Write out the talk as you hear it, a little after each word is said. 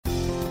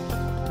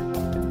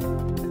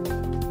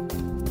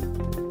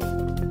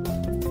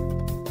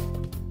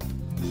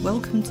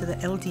Welcome to the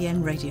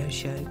LDN Radio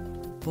Show,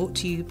 brought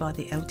to you by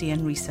the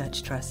LDN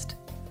Research Trust.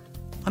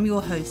 I'm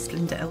your host,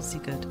 Linda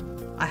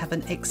Elsiegood. I have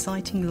an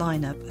exciting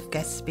lineup of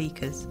guest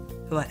speakers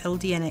who are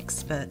LDN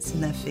experts in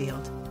their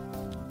field.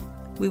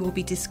 We will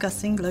be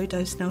discussing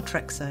low-dose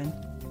naltrexone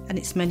and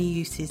its many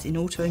uses in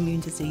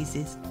autoimmune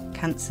diseases,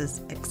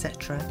 cancers,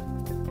 etc.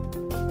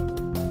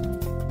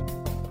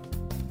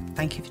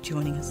 Thank you for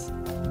joining us.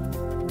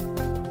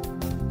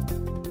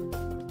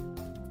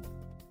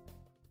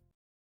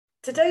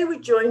 Today we're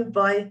joined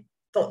by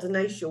Dr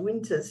Nasha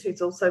Winters,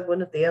 who's also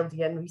one of the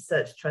LDN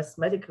Research Trust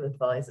medical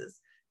advisors.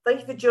 Thank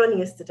you for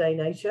joining us today,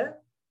 Nasha.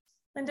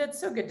 Linda, it's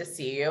so good to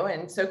see you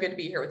and so good to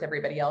be here with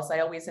everybody else.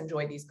 I always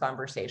enjoy these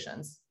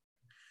conversations.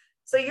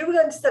 So you were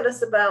going to tell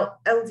us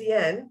about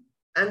LDN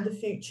and the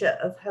future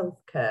of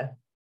healthcare.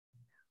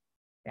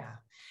 Yeah.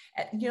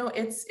 You know,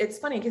 it's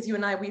funny because you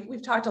and I,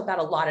 we've talked about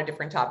a lot of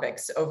different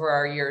topics over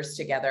our years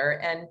together.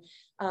 And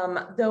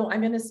though I'm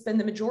going to spend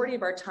the majority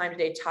of our time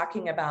today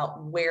talking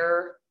about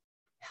where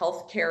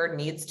healthcare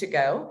needs to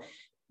go,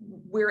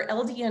 where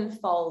LDN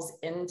falls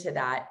into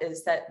that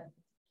is that,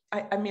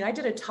 I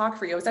did a talk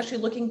for you. I was actually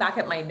looking back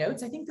at my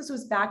notes. I think this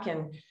was back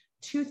in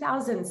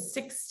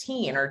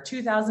 2016 or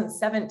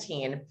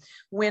 2017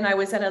 when I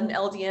was at an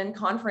LDN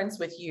conference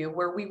with you,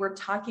 where we were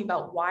talking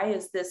about why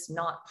is this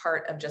not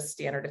part of just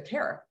standard of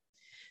care?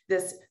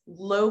 This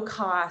low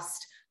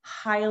cost,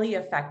 highly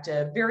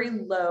effective, very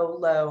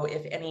low,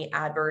 if any,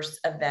 adverse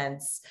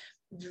events,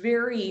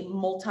 very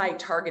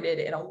multi-targeted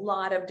in a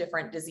lot of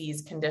different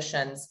disease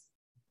conditions.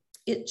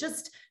 It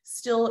just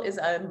still is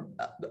a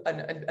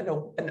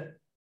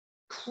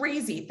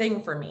crazy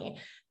thing for me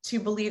to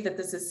believe that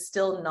this is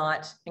still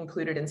not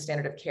included in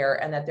standard of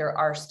care and that there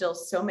are still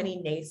so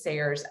many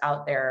naysayers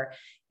out there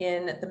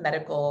in the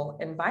medical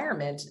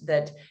environment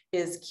that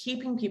is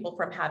keeping people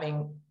from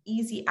having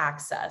easy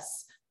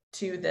access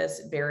to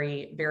this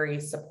very, very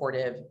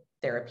supportive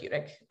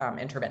therapeutic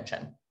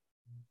intervention.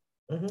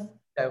 Mm-hmm.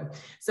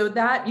 So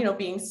that, you know,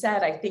 being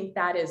said, I think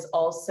that is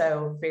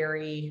also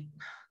very,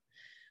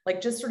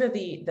 like, just sort of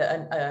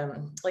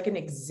like an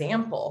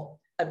example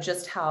of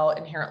just how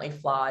inherently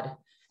flawed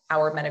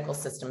our medical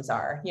systems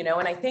are, you know.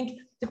 And I think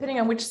depending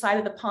on which side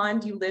of the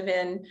pond you live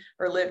in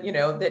or live, you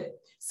know, that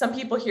some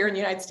people here in the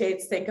United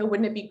States think, oh,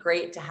 wouldn't it be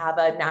great to have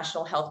a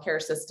national healthcare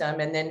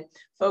system? And then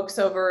folks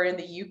over in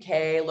the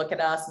UK look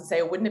at us and say,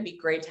 oh, wouldn't it be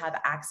great to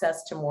have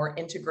access to more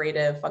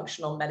integrative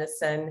functional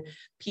medicine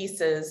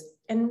pieces?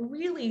 And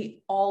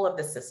really all of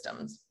the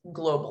systems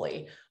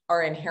globally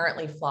are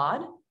inherently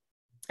flawed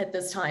at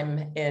this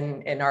time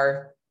in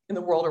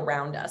the world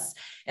around us.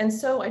 And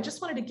so I just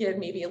wanted to give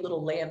maybe a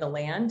little lay of the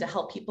land to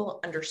help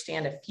people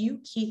understand a few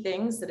key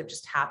things that have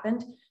just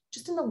happened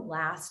just in the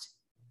last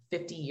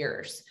 50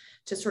 years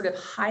to sort of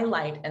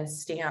highlight and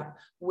stamp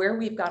where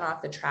we've gone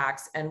off the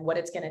tracks and what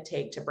it's going to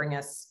take to bring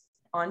us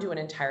onto an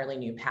entirely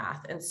new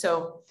path. And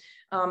so,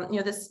 you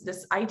know,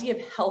 this idea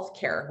of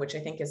healthcare, which I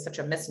think is such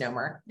a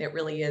misnomer, it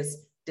really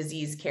is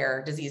disease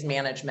care, disease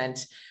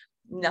management.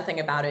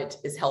 Nothing about it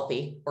is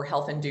healthy or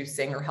health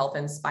inducing or health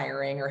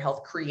inspiring or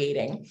health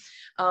creating.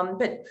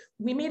 But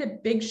we made a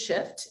big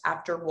shift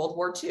after World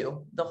War II.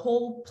 The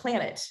whole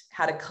planet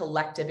had a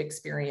collective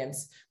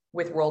experience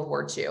with World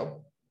War II.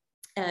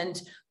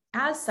 And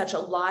as such, a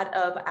lot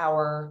of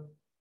our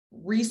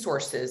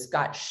resources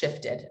got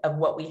shifted of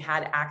what we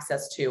had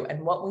access to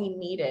and what we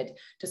needed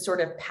to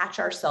sort of patch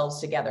ourselves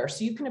together.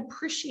 So you can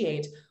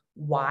appreciate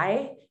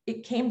why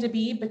it came to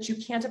be, but you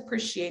can't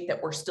appreciate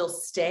that we're still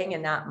staying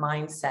in that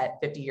mindset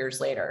 50 years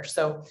later.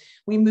 So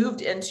we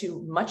moved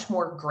into much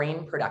more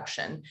grain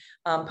production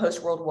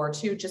post-World War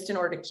II, just in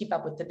order to keep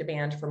up with the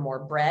demand for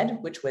more bread,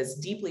 which was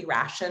deeply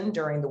rationed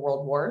during the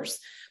World Wars.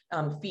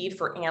 Feed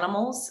for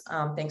animals,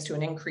 thanks to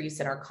an increase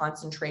in our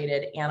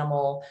concentrated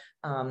animal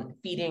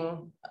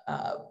feeding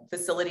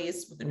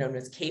facilities known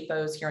as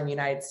CAFOs here in the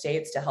United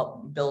States to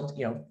help build,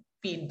 you know,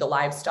 feed the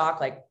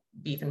livestock like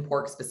beef and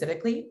pork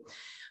specifically.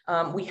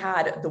 We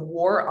had the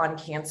war on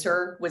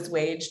cancer was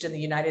waged in the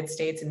United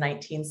States in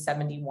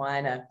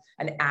 1971,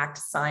 an act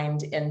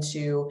signed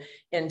into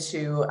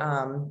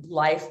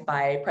life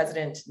by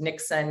President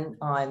Nixon,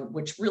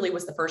 which really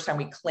was the first time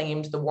we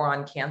claimed the war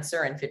on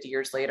cancer. And 50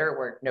 years later,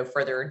 we're no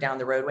further down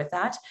the road with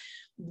that.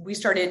 We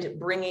started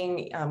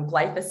bringing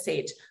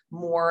glyphosate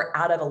more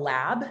out of a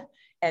lab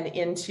and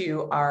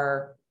into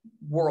our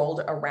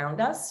world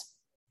around us.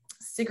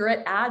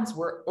 Cigarette ads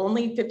were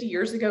only 50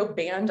 years ago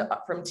banned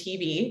from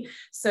TV.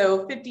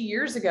 So 50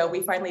 years ago,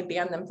 we finally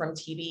banned them from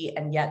TV,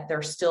 and yet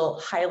they're still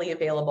highly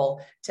available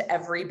to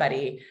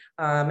everybody.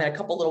 And a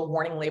couple little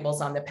warning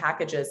labels on the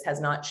packages has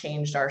not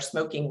changed our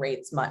smoking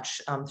rates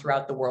much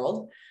throughout the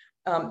world.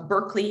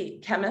 Berkeley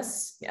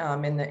chemists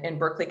in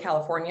Berkeley,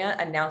 California,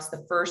 announced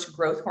the first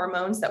growth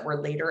hormones that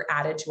were later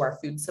added to our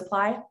food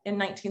supply in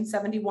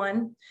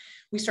 1971.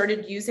 We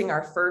started using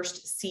our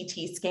first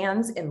CT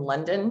scans in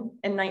London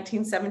in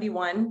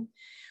 1971.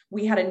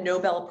 We had a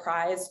Nobel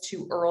Prize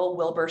to Earl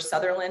Wilbur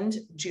Sutherland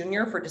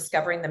Jr. for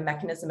discovering the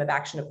mechanism of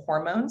action of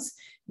hormones,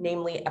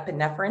 namely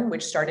epinephrine,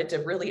 which started to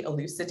really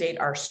elucidate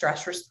our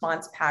stress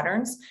response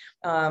patterns.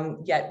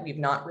 Yet we've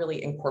not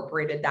really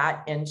incorporated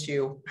that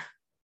into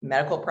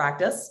medical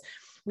practice.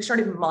 We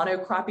started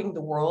monocropping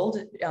the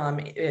world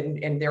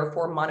and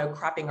therefore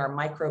monocropping our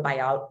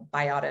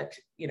microbiotic,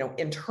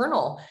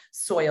 internal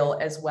soil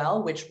as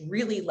well, which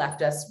really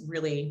left us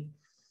really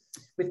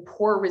with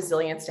poor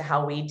resilience to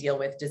how we deal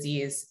with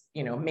disease,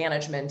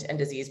 management and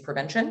disease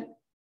prevention.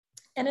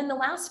 And in the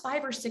last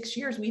 5 or 6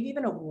 years, we've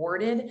even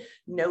awarded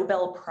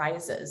Nobel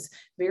Prizes,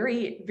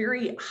 very,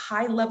 very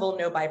high level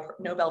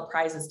Nobel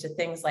Prizes to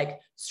things like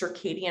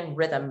circadian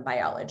rhythm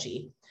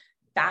biology,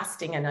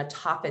 fasting and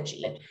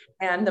autophagy,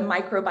 and the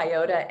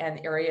microbiota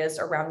and areas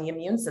around the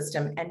immune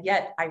system. And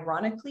yet,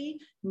 ironically,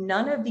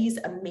 none of these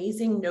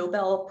amazing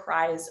Nobel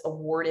Prize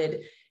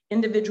awarded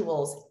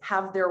individuals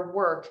have their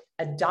work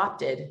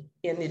adopted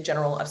in the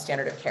general of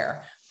standard of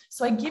care.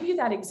 So I give you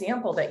that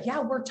example that, yeah,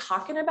 we're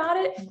talking about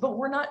it, but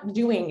we're not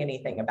doing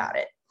anything about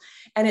it.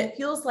 And it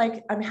feels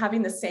like I'm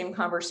having the same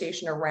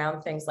conversation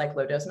around things like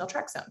low dose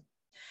naltrexone.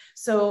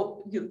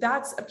 So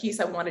that's a piece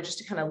I wanted just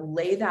to kind of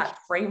lay that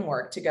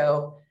framework to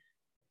go,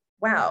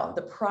 wow,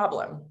 the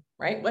problem,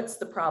 right? What's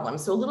the problem?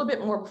 So a little bit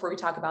more before we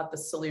talk about the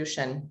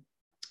solution.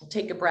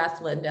 Take a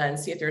breath, Linda, and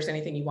see if there's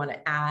anything you want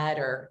to add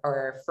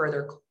or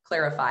further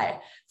clarify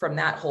from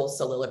that whole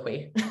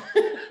soliloquy.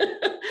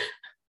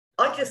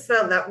 I just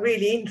found that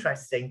really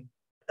interesting.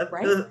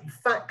 Right? The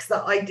facts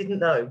that I didn't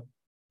know.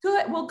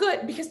 Good. Well,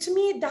 good. Because to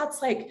me,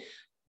 that's like,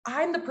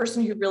 I'm the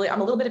person who really, I'm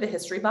a little bit of a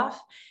history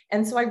buff.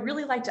 And so I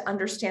really like to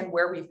understand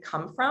where we've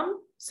come from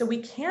so we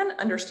can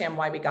understand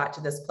why we got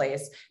to this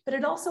place, but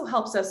it also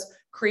helps us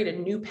create a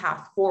new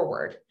path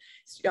forward.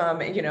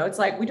 It's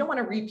like, we don't want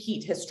to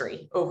repeat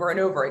history over and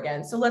over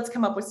again. So let's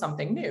come up with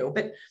something new.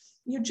 But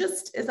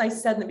just as I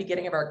said in the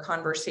beginning of our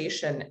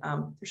conversation,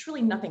 there's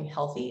really nothing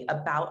healthy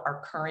about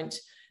our current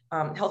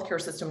healthcare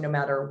system, no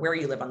matter where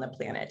you live on the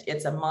planet.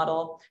 It's a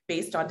model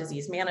based on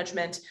disease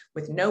management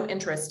with no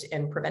interest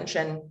in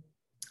prevention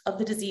of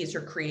the disease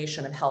or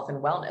creation of health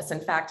and wellness. In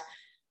fact,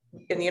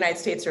 in the United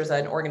States, there's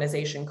an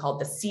organization called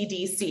the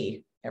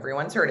CDC.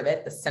 Everyone's heard of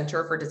it, the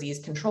Center for Disease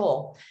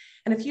Control.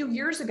 And a few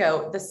years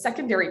ago, the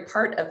secondary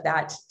part of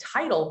that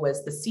title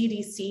was the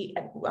CDC,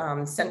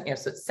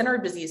 so Center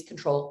of Disease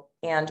Control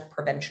and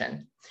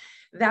Prevention.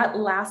 That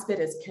last bit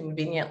has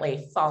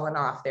conveniently fallen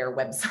off their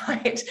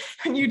website,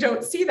 and you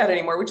don't see that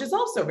anymore, which is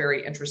also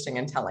very interesting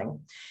and telling.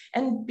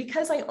 And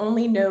because I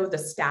only know the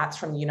stats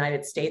from the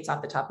United States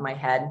off the top of my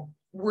head,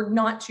 we're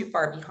not too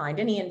far behind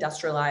any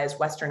industrialized,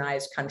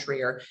 westernized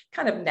country, or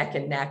kind of neck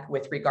and neck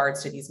with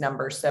regards to these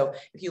numbers. So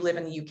if you live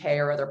in the UK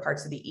or other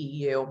parts of the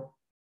EU,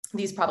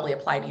 these probably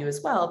apply to you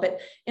as well. But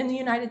in the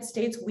United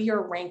States, we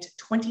are ranked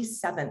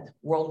 27th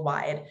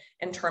worldwide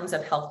in terms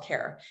of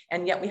healthcare.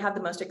 And yet we have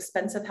the most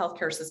expensive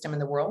healthcare system in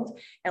the world.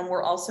 And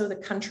we're also the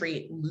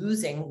country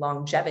losing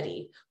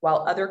longevity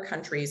while other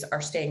countries are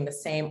staying the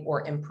same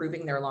or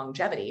improving their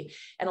longevity.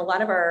 And a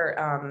lot of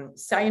our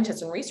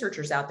scientists and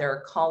researchers out there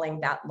are calling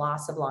that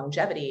loss of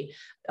longevity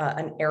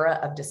an era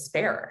of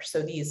despair.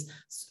 So these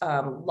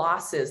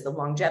losses, the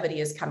longevity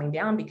is coming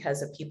down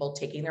because of people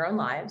taking their own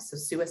lives, so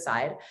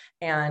suicide,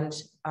 and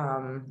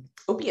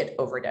opiate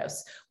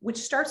overdose, which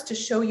starts to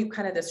show you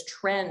kind of this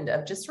trend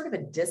of just sort of a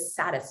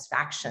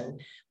dissatisfaction,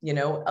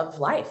 of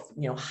life,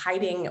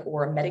 hiding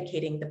or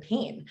medicating the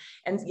pain.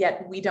 And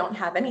yet we don't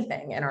have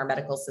anything in our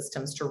medical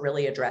systems to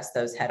really address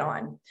those head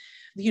on.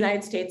 The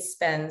United States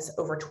spends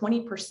over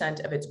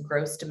 20% of its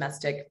gross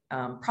domestic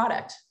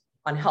product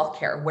on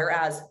healthcare,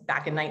 whereas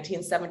back in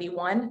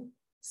 1971,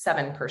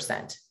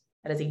 7%.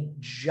 That is a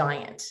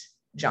giant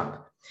jump.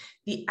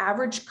 The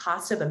average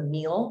cost of a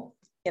meal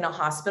in a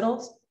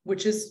hospital,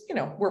 which is,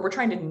 where we're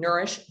trying to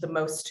nourish the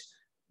most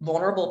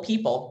vulnerable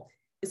people,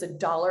 is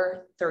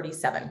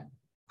 $1.37.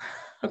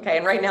 Okay,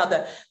 and right now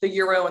the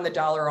euro and the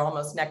dollar are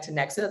almost neck to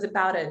neck, so that's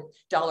about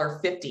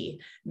 $1.50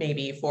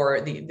 maybe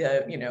for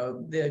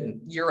the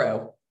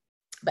euro.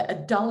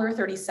 But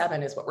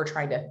 $1.37 is what we're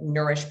trying to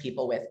nourish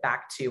people with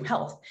back to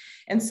health.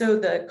 And so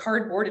the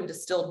cardboard and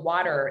distilled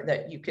water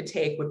that you could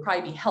take would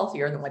probably be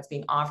healthier than what's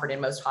being offered in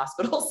most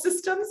hospital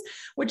systems,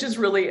 which is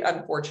really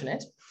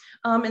unfortunate.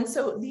 And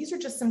so these are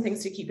just some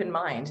things to keep in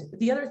mind.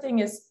 The other thing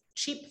is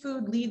cheap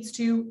food leads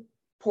to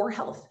poor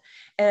health.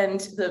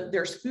 And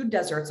there's food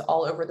deserts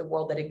all over the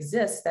world that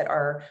exist that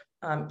are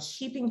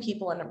keeping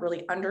people in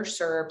really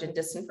underserved and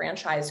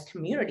disenfranchised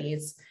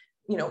communities,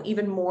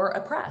 even more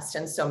oppressed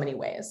in so many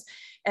ways.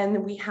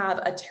 And we have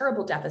a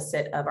terrible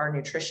deficit of our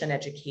nutrition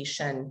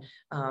education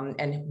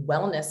and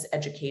wellness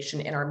education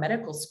in our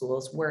medical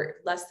schools, where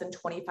less than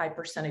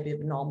 25% of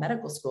even all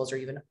medical schools are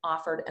even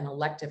offered an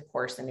elective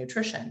course in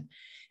nutrition.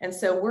 And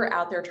so we're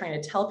out there trying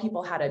to tell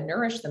people how to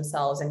nourish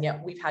themselves, and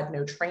yet we've had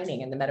no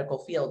training in the medical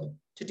field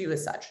to do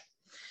as such.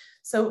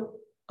 So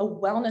a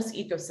wellness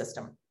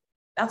ecosystem,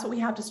 that's what we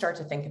have to start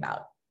to think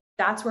about.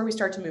 That's where we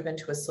start to move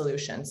into a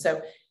solution.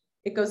 So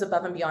it goes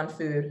above and beyond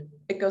food.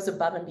 It goes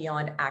above and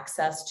beyond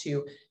access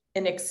to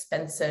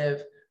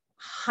inexpensive,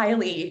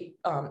 highly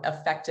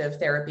effective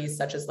therapies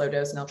such as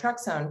low-dose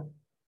naltrexone.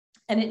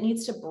 And it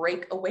needs to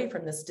break away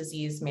from this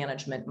disease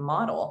management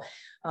model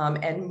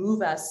and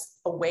move us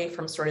away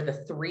from sort of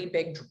the three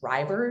big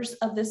drivers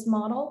of this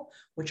model,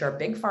 which are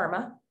big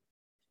pharma,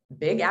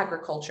 big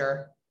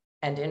agriculture,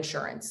 and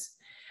insurance.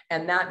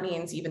 And that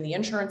means even the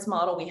insurance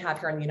model we have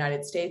here in the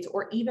United States,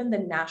 or even the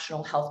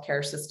national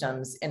healthcare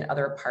systems in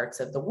other parts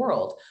of the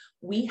world.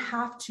 We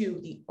have to,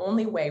 the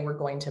only way we're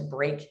going to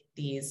break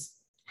these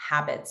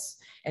habits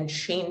and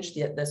change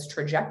this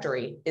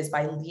trajectory is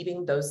by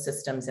leaving those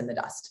systems in the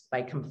dust,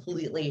 by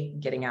completely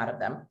getting out of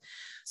them.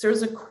 So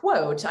there's a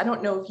quote, I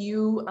don't know if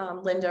you,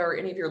 Linda, or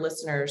any of your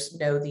listeners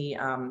know the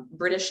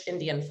British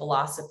Indian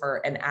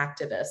philosopher and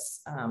activist,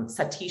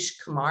 Satish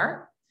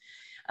Kumar.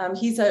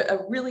 He's a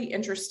really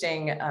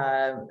interesting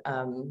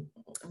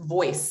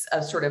voice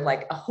of sort of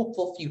like a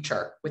hopeful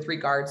future with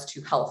regards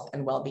to health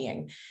and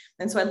well-being.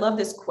 And so I love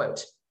this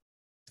quote: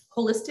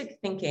 "Holistic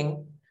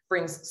thinking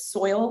brings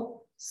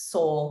soil,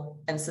 soul,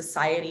 and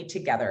society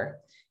together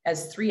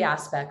as three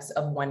aspects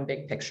of one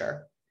big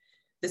picture.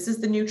 This is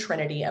the new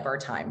trinity of our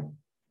time.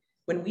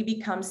 When we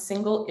become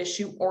single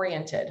issue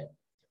oriented,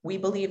 we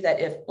believe that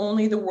if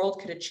only the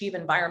world could achieve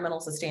environmental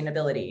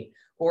sustainability,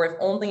 or if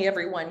only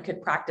everyone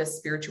could practice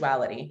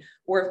spirituality,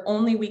 or if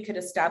only we could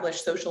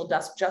establish social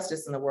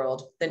justice in the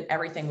world, then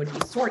everything would be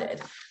sorted."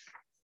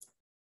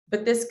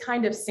 But this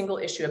kind of single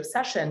issue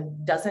obsession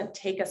doesn't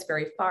take us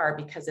very far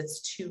because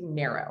it's too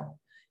narrow.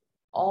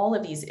 All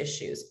of these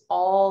issues,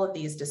 all of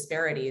these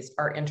disparities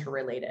are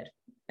interrelated.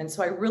 And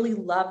so I really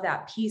love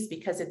that piece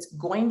because it's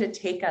going to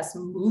take us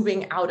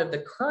moving out of the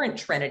current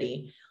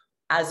trinity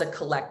as a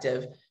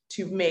collective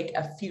to make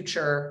a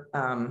future,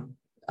 a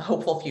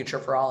hopeful future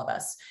for all of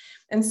us.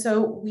 And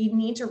so we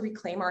need to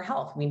reclaim our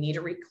health. We need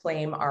to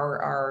reclaim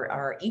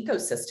our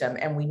ecosystem,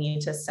 and we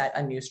need to set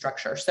a new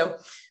structure. So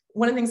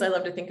one of the things I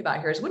love to think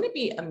about here is, wouldn't it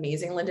be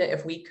amazing, Linda,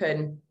 if we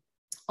could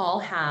all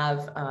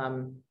have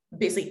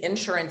basically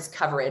insurance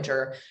coverage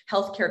or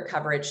healthcare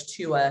coverage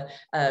to a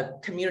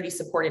community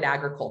supported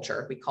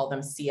agriculture? We call them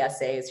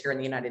CSAs here in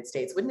the United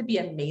States. Wouldn't it be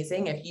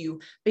amazing if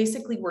you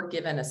basically were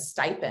given a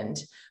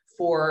stipend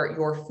for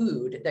your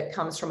food that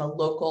comes from a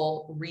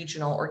local,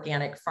 regional,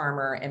 organic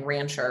farmer and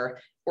rancher,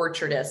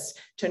 orchardist,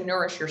 to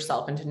nourish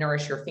yourself and to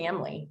nourish your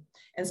family,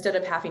 instead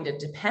of having to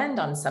depend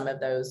on some of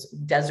those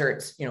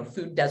deserts,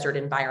 food desert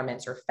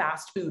environments or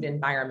fast food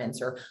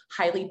environments or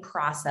highly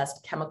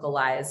processed,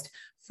 chemicalized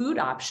food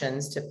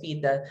options to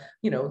feed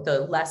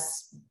the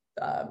less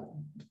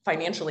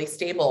financially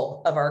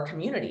stable of our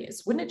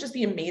communities. Wouldn't it just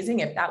be amazing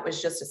if that was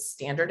just a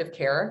standard of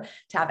care,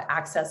 to have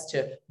access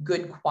to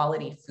good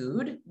quality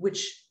food,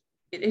 which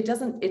it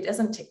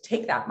doesn't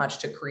take that much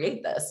to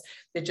create this.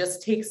 It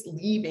just takes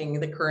leaving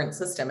the current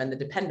system and the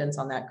dependence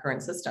on that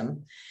current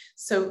system.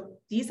 So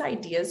these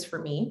ideas for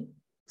me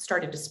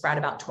started to spread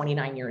about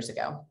 29 years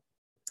ago.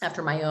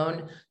 After my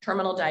own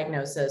terminal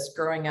diagnosis,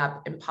 growing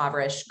up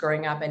impoverished,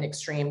 growing up in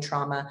extreme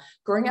trauma,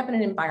 growing up in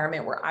an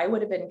environment where I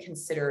would have been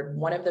considered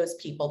one of those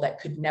people that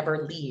could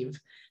never leave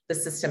the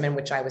system in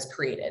which I was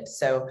created.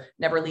 So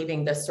never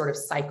leaving this sort of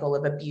cycle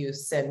of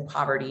abuse and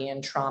poverty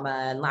and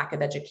trauma and lack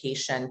of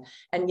education.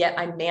 And yet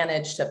I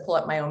managed to pull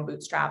up my own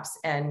bootstraps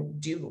and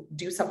do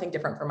something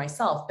different for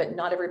myself. But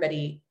not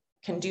everybody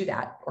can do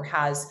that or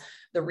has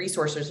the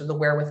resources or the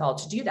wherewithal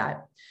to do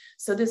that.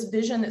 So this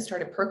vision that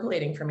started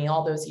percolating for me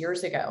all those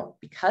years ago,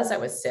 because I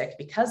was sick,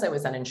 because I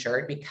was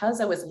uninsured,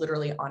 because I was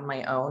literally on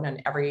my own on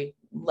every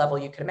level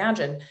you could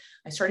imagine,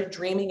 I started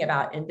dreaming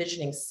about,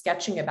 envisioning,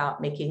 sketching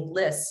about, making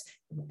lists,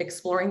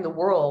 exploring the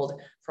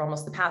world for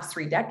almost the past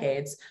 3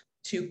 decades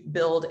to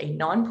build a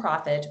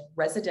nonprofit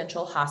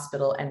residential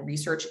hospital and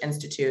research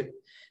institute.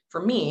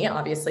 For me,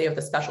 obviously, with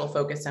a special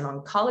focus in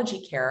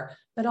oncology care,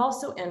 but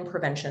also in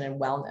prevention and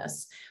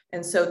wellness.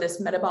 And so this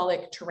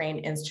Metabolic Terrain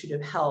Institute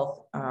of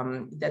Health,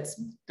 that's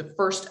the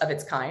first of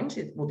its kind.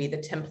 It will be the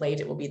template.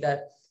 It will be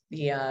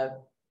the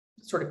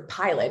sort of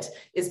pilot,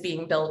 is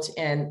being built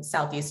in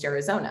Southeast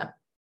Arizona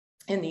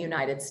in the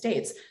United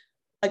States,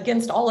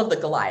 against all of the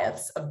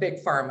Goliaths of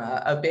big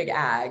pharma, of big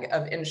ag,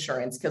 of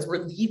insurance, because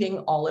we're leaving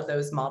all of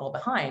those model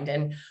behind.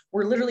 And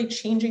we're literally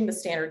changing the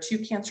standard to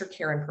cancer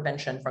care and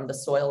prevention from the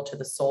soil to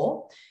the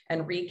soul,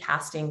 and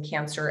recasting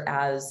cancer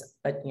as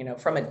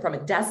from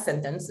a death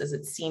sentence as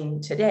it's seen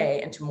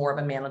today into more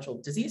of a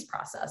manageable disease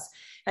process.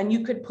 And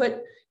you could put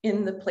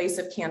in the place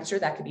of cancer,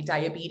 that could be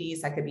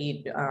diabetes, that could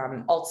be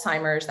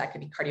Alzheimer's, that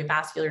could be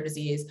cardiovascular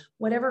disease,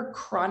 whatever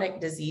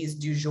chronic disease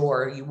du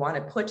jour you want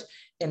to put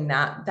in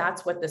that.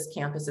 That's what this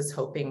campus is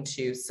hoping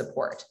to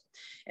support.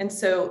 And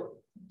so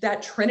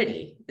that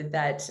trinity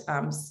that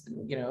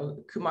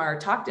Kumar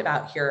talked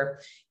about here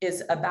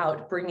is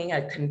about bringing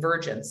a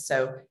convergence.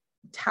 So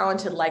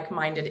talented,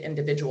 like-minded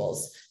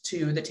individuals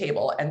to the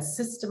table and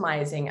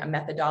systemizing a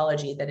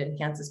methodology that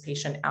enhances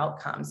patient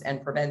outcomes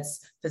and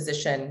prevents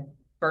physician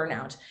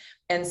burnout,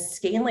 and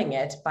scaling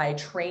it by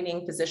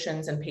training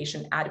physicians and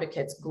patient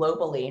advocates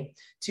globally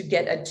to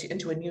get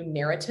into a new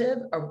narrative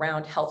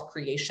around health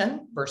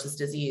creation versus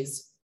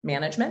disease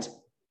management.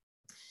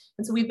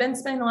 And so we've been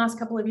spending the last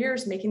couple of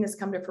years making this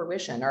come to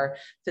fruition. Our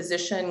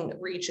physician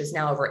reach is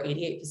now over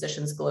 88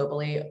 physicians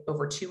globally,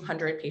 over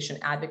 200 patient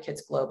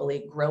advocates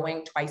globally,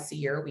 growing twice a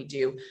year. We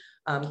do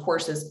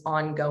courses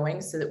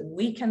ongoing so that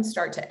we can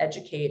start to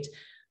educate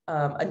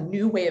a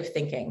new way of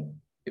thinking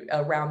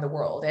around the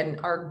world. And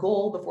our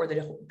goal before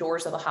the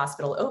doors of the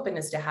hospital open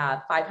is to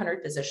have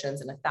 500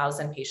 physicians and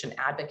 1,000 patient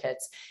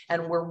advocates.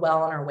 And we're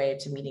well on our way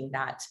to meeting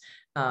that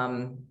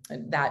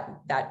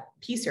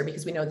piece here,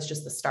 because we know it's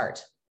just the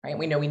start, right?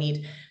 We know we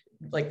need,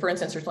 like, for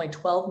instance, there's only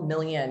 12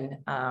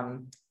 million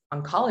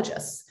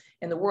oncologists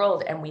in the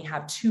world, and we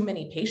have too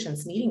many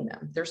patients needing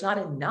them. There's not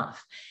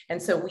enough.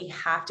 And so we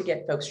have to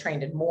get folks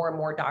trained, and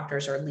more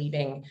doctors are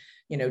leaving,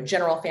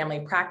 general family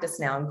practice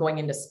now and going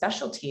into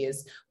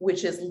specialties,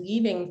 which is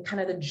leaving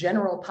kind of the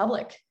general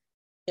public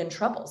in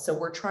trouble. So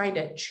we're trying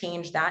to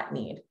change that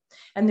need.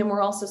 And then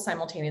we're also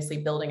simultaneously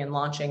building and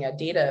launching a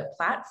data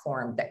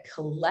platform that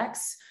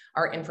collects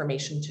our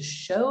information to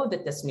show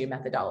that this new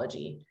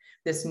methodology,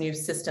 this new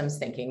systems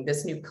thinking,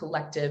 this new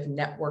collective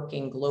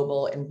networking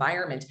global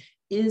environment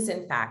is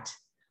in fact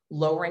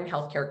lowering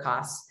healthcare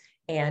costs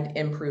and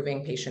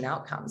improving patient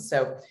outcomes.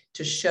 So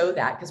to show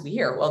that, because we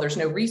hear, well, there's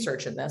no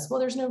research in this. Well,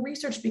 there's no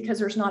research because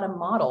there's not a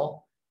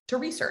model to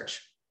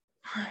research,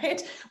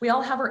 right? We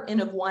all have our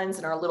N of ones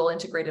and our little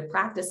integrated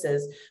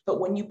practices, but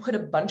when you put a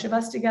bunch of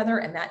us together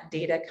and that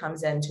data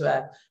comes into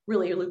a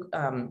really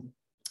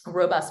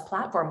robust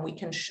platform, we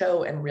can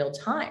show in real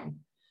time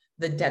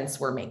the dents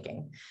we're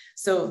making.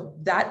 So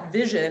that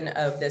vision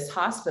of this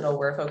hospital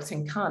where folks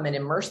can come and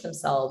immerse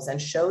themselves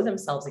and show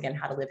themselves again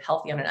how to live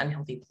healthy on an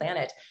unhealthy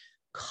planet,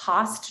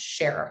 cost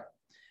share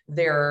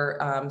their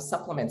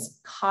supplements,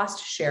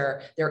 cost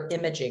share their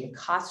imaging,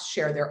 cost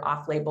share their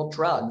off-label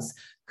drugs,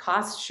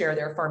 cost share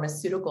their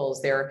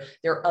pharmaceuticals,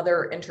 their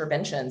other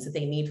interventions that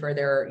they need for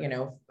their,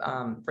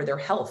 for their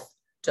health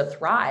to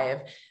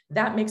thrive.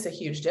 That makes a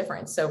huge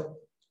difference. So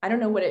I don't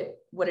know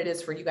what it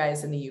is for you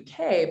guys in the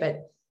UK,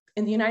 but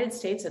in the United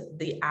States,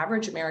 the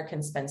average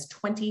American spends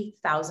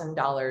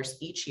 $20,000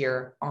 each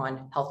year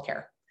on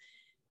healthcare.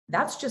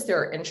 That's just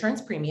their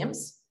insurance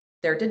premiums,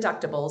 their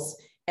deductibles,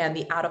 and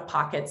the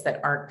out-of-pockets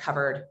that aren't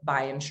covered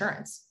by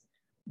insurance.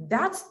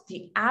 That's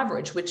the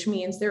average, which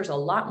means there's a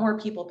lot more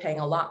people paying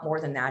a lot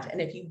more than that.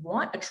 And if you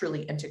want a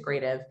truly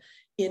integrative,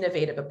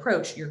 innovative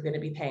approach, you're going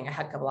to be paying a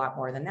heck of a lot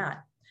more than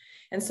that.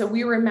 And so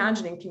we were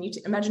imagining, can you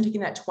imagine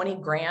taking that 20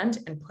 grand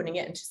and putting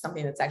it into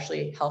something that's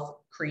actually health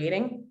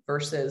creating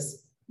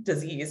versus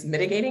disease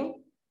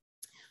mitigating?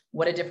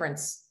 What a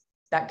difference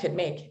that could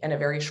make in a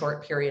very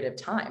short period of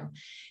time.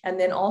 And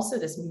then also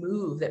this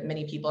move that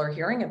many people are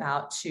hearing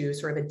about to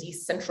sort of a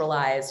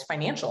decentralized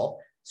financial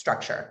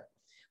structure,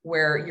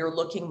 where you're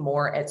looking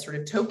more at sort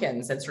of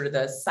tokens and sort of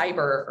the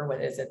cyber, or what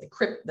is it,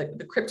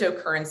 the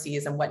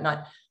cryptocurrencies and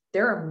whatnot.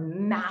 There are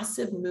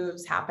massive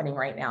moves happening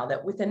right now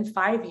that within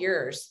 5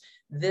 years,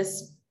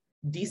 this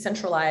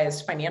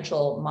decentralized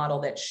financial model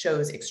that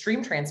shows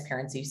extreme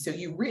transparency, so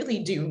you really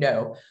do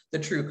know the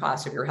true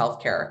cost of your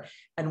healthcare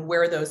and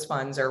where those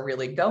funds are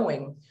really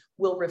going,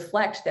 will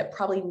reflect that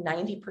probably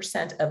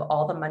 90% of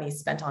all the money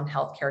spent on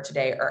healthcare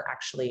today are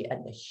actually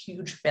a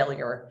huge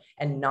failure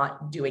and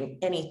not doing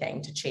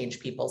anything to change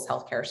people's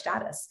healthcare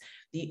status.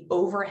 The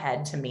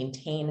overhead to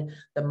maintain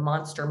the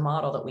monster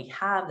model that we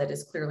have that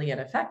is clearly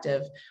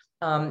ineffective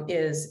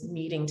is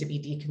needing to be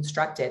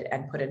deconstructed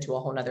and put into a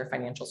whole nother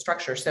financial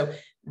structure. So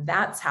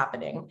that's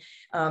happening.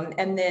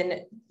 And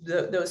then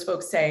those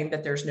folks saying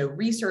that there's no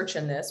research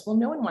in this. Well,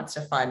 no one wants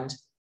to fund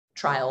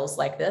trials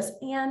like this.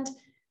 And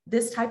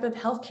this type of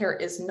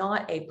healthcare is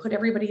not a put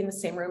everybody in the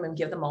same room and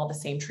give them all the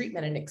same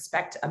treatment and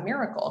expect a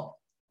miracle.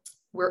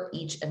 We're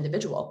each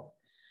individual.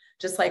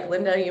 Just like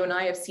Linda, you and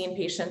I have seen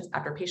patients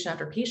after patient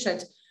after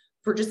patient.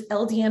 For just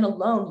LDN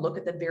alone, look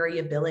at the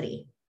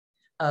variability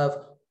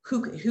of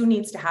who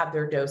needs to have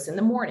their dose in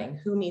the morning,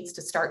 who needs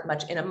to start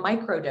much in a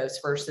microdose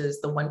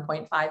versus the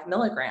 1.5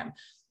 milligram,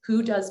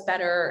 who does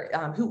better,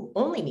 who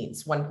only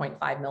needs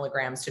 1.5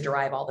 milligrams to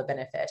derive all the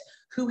benefit,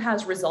 who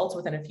has results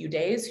within a few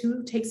days,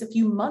 who takes a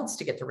few months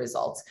to get the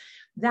results.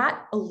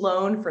 That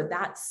alone for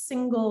that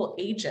single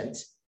agent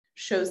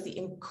shows the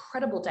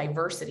incredible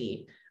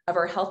diversity of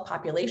our health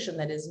population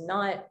that is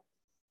not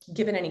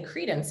given any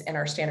credence in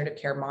our standard of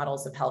care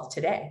models of health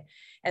today.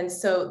 And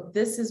so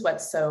this is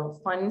what's so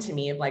fun to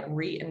me, of like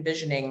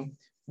re-envisioning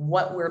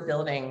what we're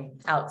building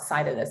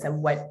outside of this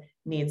and what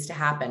needs to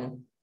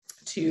happen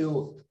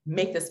to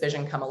make this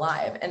vision come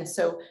alive. And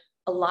so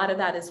a lot of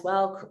that as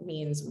well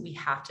means we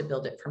have to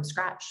build it from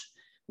scratch.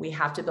 We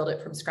have to build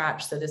it from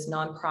scratch. So this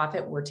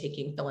nonprofit, we're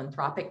taking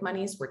philanthropic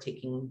monies, we're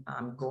taking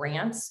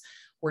grants,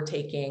 we're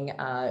taking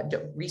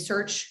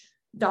research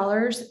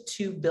dollars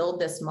to build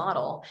this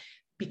model.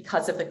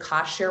 Because of the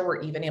cost share,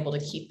 we're even able to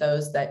keep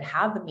those that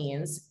have the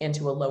means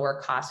into a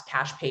lower cost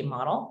cash pay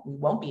model. We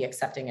won't be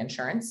accepting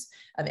insurance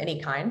of any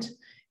kind.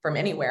 from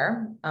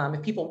anywhere.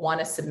 If people want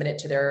to submit it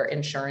to their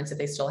insurance, if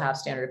they still have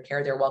standard of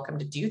care, they're welcome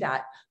to do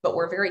that. But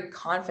we're very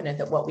confident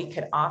that what we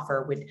could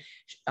offer would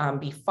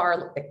be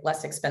far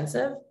less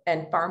expensive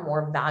and far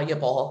more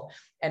valuable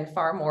and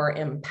far more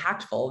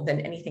impactful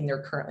than anything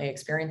they're currently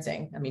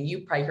experiencing. I mean,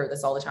 you probably hear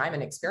this all the time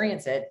and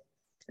experience it,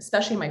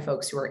 especially my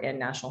folks who are in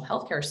national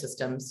healthcare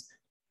systems.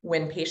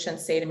 When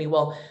patients say to me,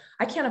 well,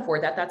 I can't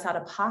afford that, that's out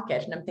of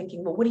pocket. And I'm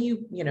thinking, well, what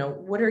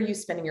are you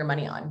spending your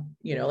money on?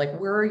 Like,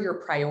 where are your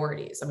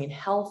priorities? I mean,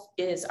 health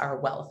is our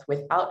wealth.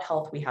 Without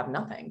health, we have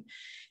nothing.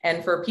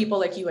 And for people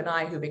like you and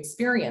I who've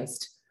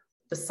experienced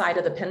the side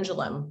of the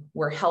pendulum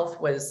where health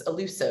was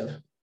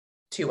elusive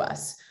to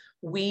us,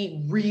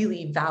 we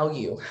really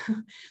value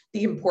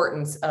the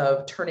importance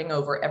of turning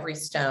over every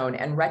stone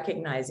and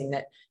recognizing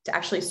that to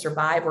actually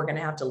survive, we're going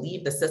to have to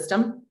leave the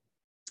system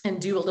and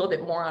do a little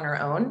bit more on our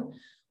own.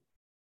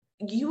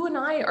 You and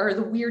I are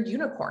the weird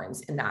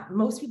unicorns in that.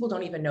 Most people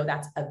don't even know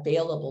that's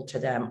available to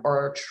them, or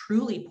are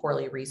truly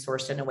poorly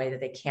resourced in a way that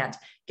they can't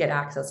get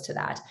access to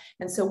that.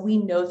 And so we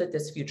know that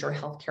this future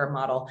healthcare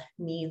model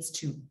needs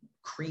to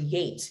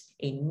create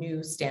a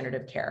new standard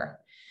of care.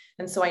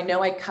 And so I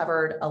know I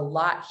covered a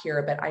lot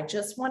here, but I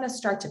just want to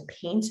start to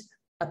paint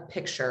a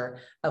picture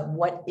of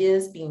what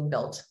is being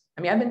built.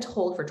 I mean, I've been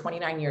told for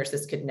 29 years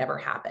this could never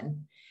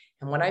happen.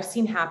 And what I've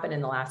seen happen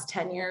in the last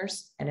 10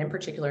 years, and in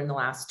particular in the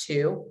last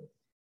 2,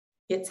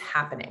 it's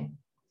happening.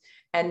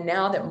 And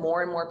now that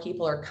more and more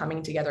people are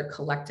coming together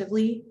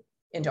collectively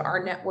into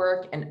our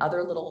network and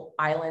other little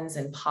islands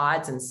and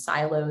pods and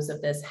silos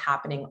of this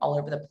happening all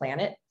over the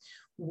planet,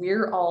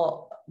 we're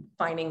all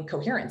finding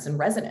coherence and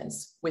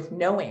resonance with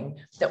knowing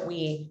that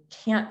we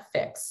can't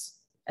fix,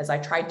 as I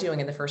tried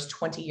doing in the first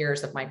 20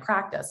 years of my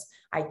practice,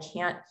 I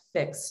can't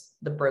fix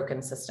the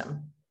broken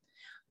system.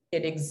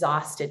 It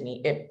exhausted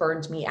me. It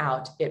burned me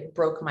out. It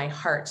broke my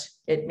heart.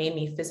 It made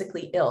me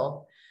physically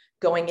ill,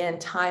 going in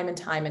time and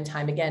time and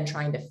time again,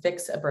 trying to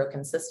fix a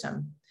broken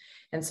system.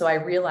 And so I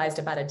realized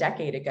about a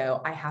decade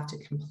ago, I have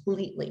to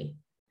completely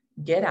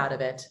get out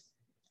of it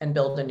and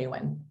build a new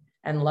one.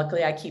 And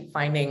luckily, I keep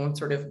finding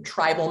sort of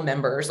tribal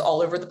members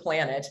all over the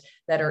planet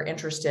that are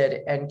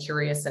interested and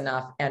curious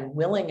enough and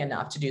willing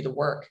enough to do the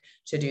work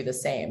to do the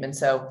same. And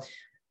so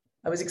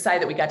I was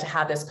excited that we got to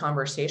have this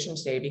conversation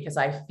today, because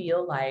I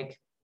feel like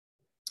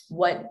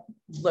what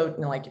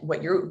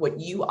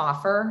you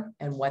offer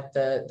and what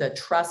the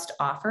trust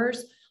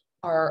offers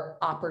are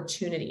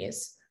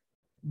opportunities,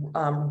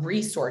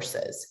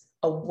 resources,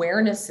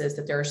 awarenesses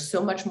that there is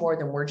so much more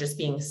than we're just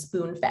being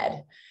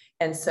spoon-fed.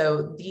 And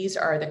so these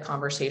are the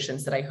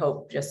conversations that I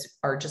hope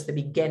are just the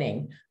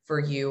beginning for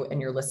you and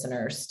your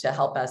listeners to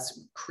help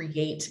us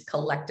create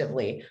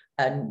collectively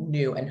a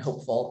new and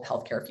hopeful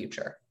healthcare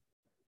future.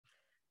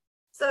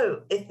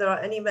 So if there are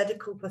any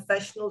medical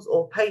professionals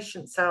or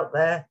patients out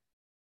there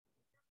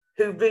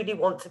who really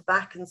want to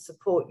back and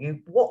support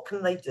you, what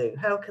can they do?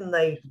 How can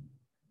they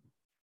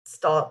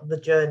start the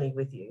journey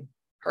with you?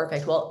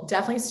 Perfect. Well,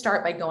 definitely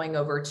start by going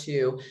over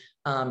to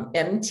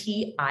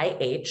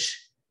mtih.org,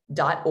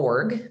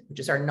 which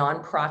is our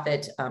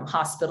nonprofit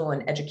hospital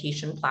and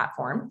education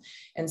platform.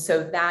 And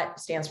so that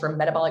stands for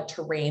Metabolic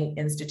Terrain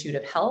Institute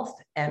of Health,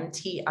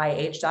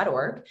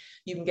 mtih.org.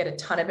 You can get a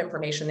ton of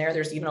information there.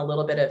 There's even a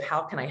little bit of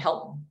how can I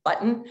help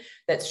button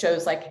that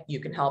shows like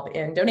you can help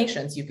in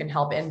donations, you can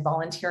help in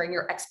volunteering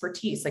your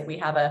expertise. Like we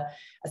have a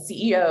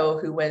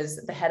CEO who was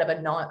the head of a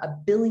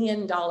 $1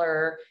 billion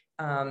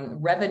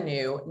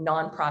revenue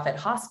nonprofit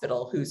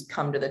hospital who's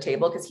come to the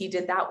table because he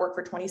did that work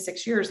for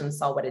 26 years and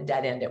saw what a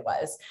dead end it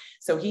was.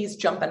 So he's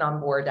jumping on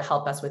board to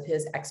help us with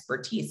his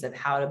expertise of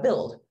how to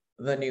build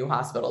the new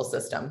hospital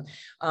system.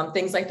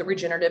 Things like the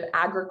regenerative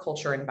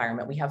agriculture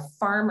environment. We have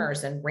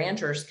farmers and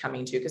ranchers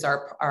coming to, because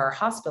our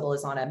hospital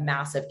is on a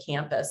massive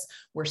campus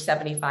where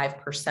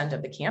 75%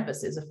 of the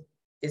campus is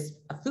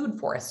a food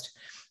forest.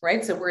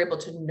 Right? So we're able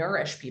to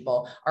nourish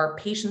people. Our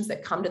patients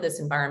that come to this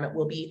environment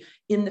will be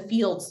in the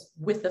fields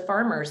with the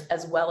farmers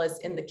as well as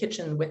in the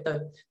kitchen with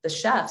the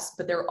chefs,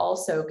 but they're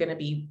also going to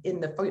be in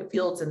the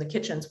fields and the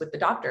kitchens with the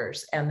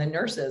doctors and the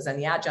nurses and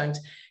the adjunct,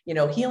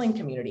 healing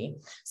community,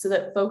 so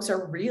that folks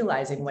are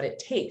realizing what it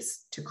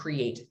takes to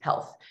create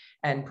health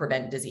and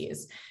prevent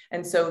disease.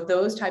 And so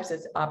those types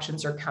of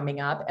options are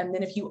coming up. And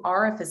then if you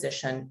are a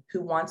physician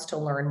who wants to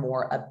learn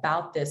more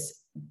about this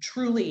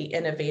truly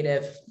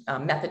innovative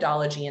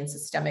methodology and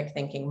systemic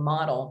thinking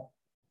model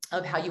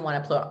of how you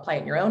want to apply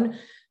it in your own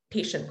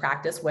patient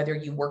practice, whether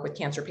you work with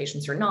cancer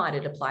patients or not,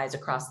 it applies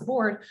across the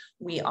board.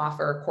 We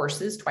offer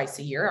courses twice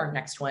a year. Our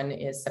next one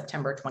is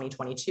September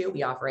 2022.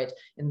 We offer it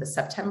in the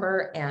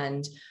September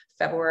and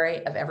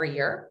February of every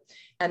year.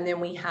 And then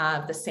we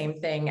have the same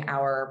thing,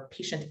 our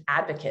patient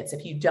advocates.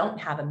 If you don't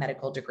have a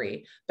medical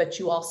degree, but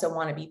you also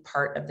want to be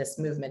part of this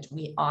movement,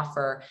 we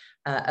offer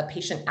a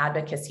patient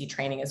advocacy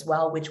training as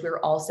well, which we're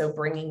also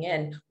bringing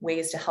in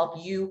ways to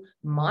help you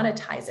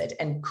monetize it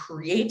and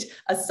create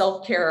a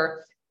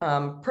self-care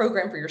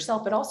program for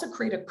yourself, but also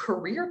create a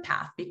career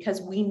path,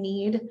 because we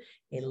need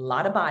a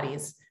lot of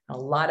bodies, a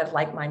lot of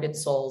like-minded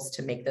souls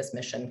to make this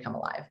mission come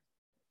alive.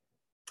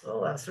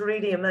 Oh, that's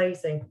really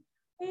amazing.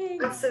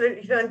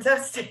 Absolutely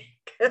fantastic.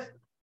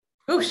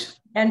 Oosh.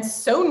 And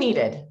so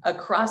needed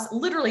across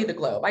literally the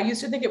globe. I used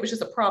to think it was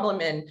just a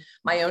problem in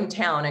my own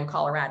town in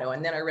Colorado.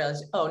 And then I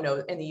realized, oh no,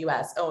 in the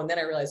US. Oh, and then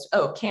I realized,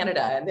 oh,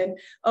 Canada. And then,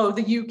 oh,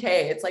 the UK.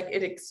 It's like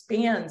it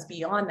expands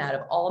beyond that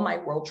of all my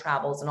world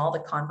travels and all the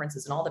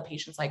conferences and all the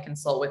patients I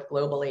consult with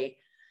globally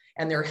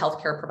and their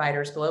healthcare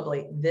providers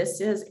globally. This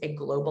is a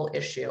global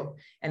issue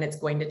and it's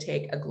going to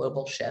take a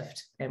global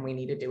shift and we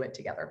need to do it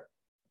together.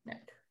 Yeah.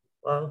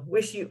 Well,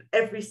 wish you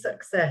every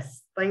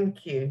success.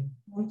 Thank you.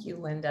 Thank you,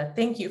 Linda.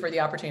 Thank you for the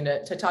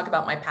opportunity to talk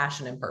about my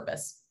passion and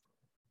purpose.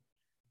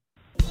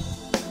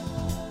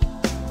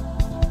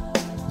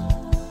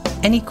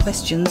 Any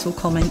questions or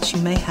comments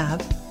you may have,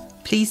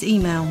 please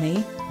email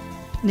me,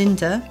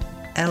 Linda,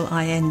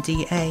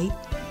 Linda,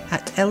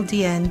 at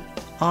ldnrt.org.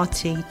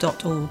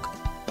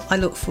 I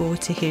look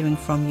forward to hearing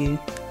from you.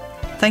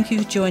 Thank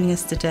you for joining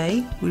us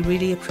today. We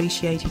really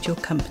appreciated your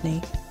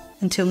company.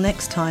 Until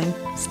next time,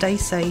 stay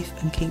safe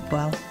and keep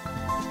well.